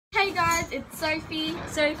Hey guys, it's Sophie,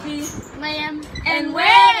 Liam, and we're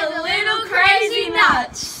the Little Crazy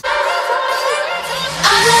Nuts.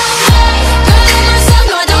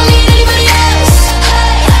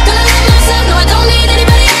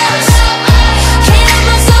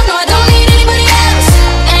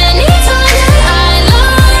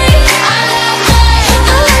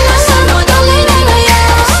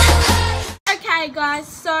 Okay guys,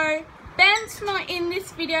 so Ben's not in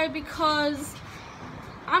this video because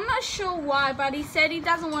I'm not sure why, but he said he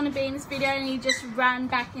doesn't want to be in this video and he just ran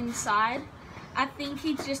back inside. I think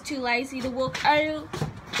he's just too lazy to walk over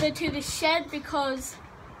to the shed because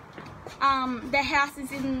the house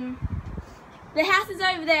is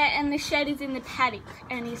over there and the shed is in the paddock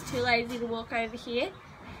and he's too lazy to walk over here.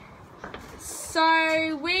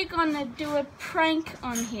 So we're gonna do a prank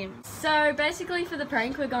on him. So basically for the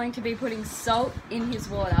prank we're going to be putting salt in his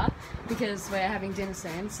water because we're having dinner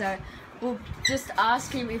soon. So we'll just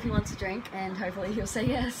ask him if he wants a drink and hopefully he'll say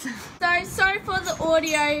yes. So sorry for the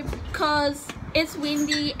audio because it's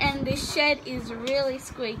windy and the shed is really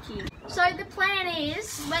squeaky. So the plan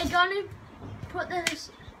is we're going to put the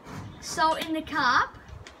salt in the cup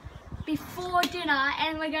before dinner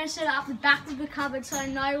and we're going to set it up the back of the cupboard so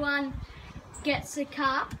no one gets the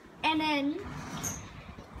cup, and then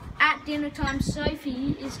at dinner time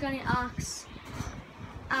Sophie is going to ask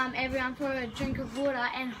everyone for a drink of water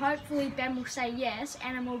and hopefully Ben will say yes,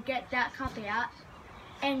 and then we'll get that cup out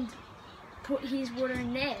and put his water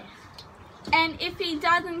in there. And if he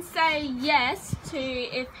doesn't say yes to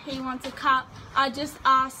if he wants a cup, I just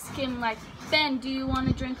ask him like, Ben, do you want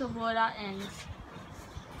a drink of water? And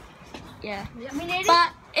yeah.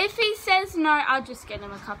 But if he says no, I'll just get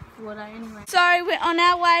him a cup of water anyway. So we're on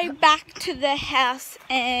our way back to the house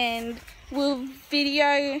and we'll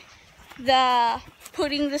video the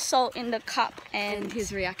putting the salt in the cup and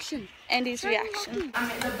his reaction. And his reaction. I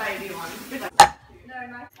mean the baby one.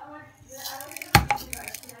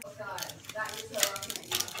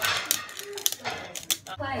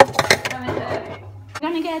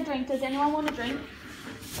 I'm gonna get a drink. Does anyone want a drink?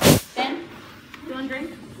 Ben, do you want a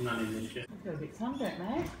drink? None in this shit. Got a bit sunburnt,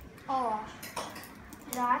 mate. Oh,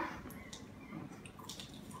 did I?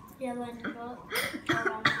 Yeah, when you got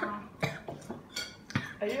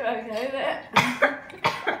Are you okay there?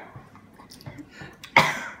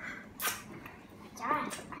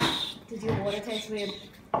 Did your water taste weird?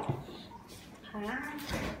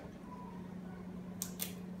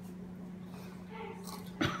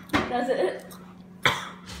 Does it?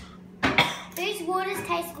 These waters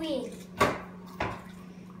taste weird.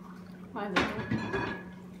 Mine's okay.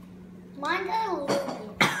 Mine's a little bit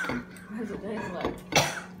How's it taste like?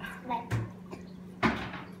 like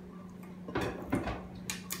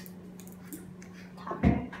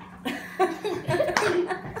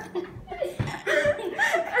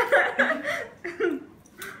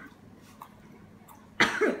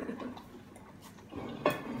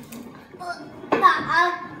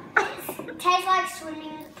taco. It tastes like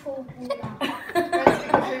swimming pool water. That's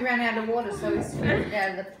because we ran out of water, so we swam out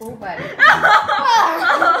of the pool, baby.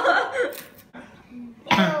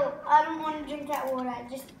 Ew, I don't want to drink that water.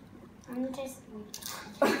 I'm just.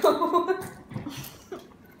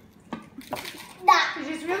 That. You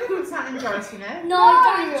just really put something gross in it. No,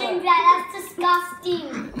 don't drink that. That's disgusting.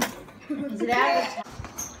 Is it out of the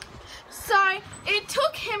So it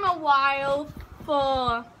took him a while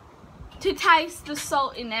to taste the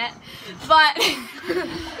salt in it, but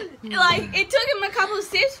like it took him a couple of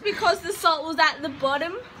sips because the salt was at the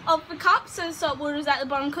bottom of the cup, so the salt water was at the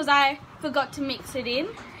bottom because I forgot to mix it in.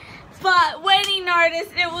 But when he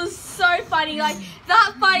noticed, it was so funny, like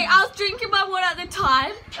that funny. I was drinking my water at the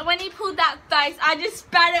time, and when he pulled that face, I just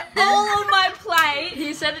spat it all on my plate.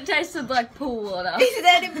 He said it tasted like pool water. He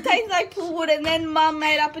said it tastes like pool water, and then Mum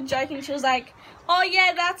made up a joke and she was like, oh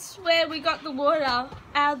yeah, that's where we got the water out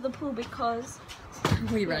of the pool because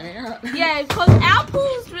We ran out. yeah, because our pool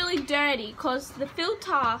is really dirty because the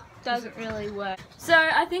filter doesn't really work. So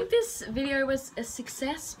I think this video was a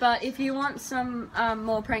success, but if you want some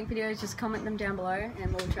more prank videos, just comment them down below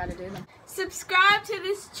and we'll try to do them. Subscribe to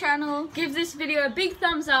this channel. Give this video a big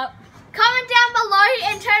thumbs up. Comment down below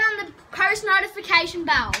and turn on the post notification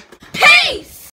bell. Peace!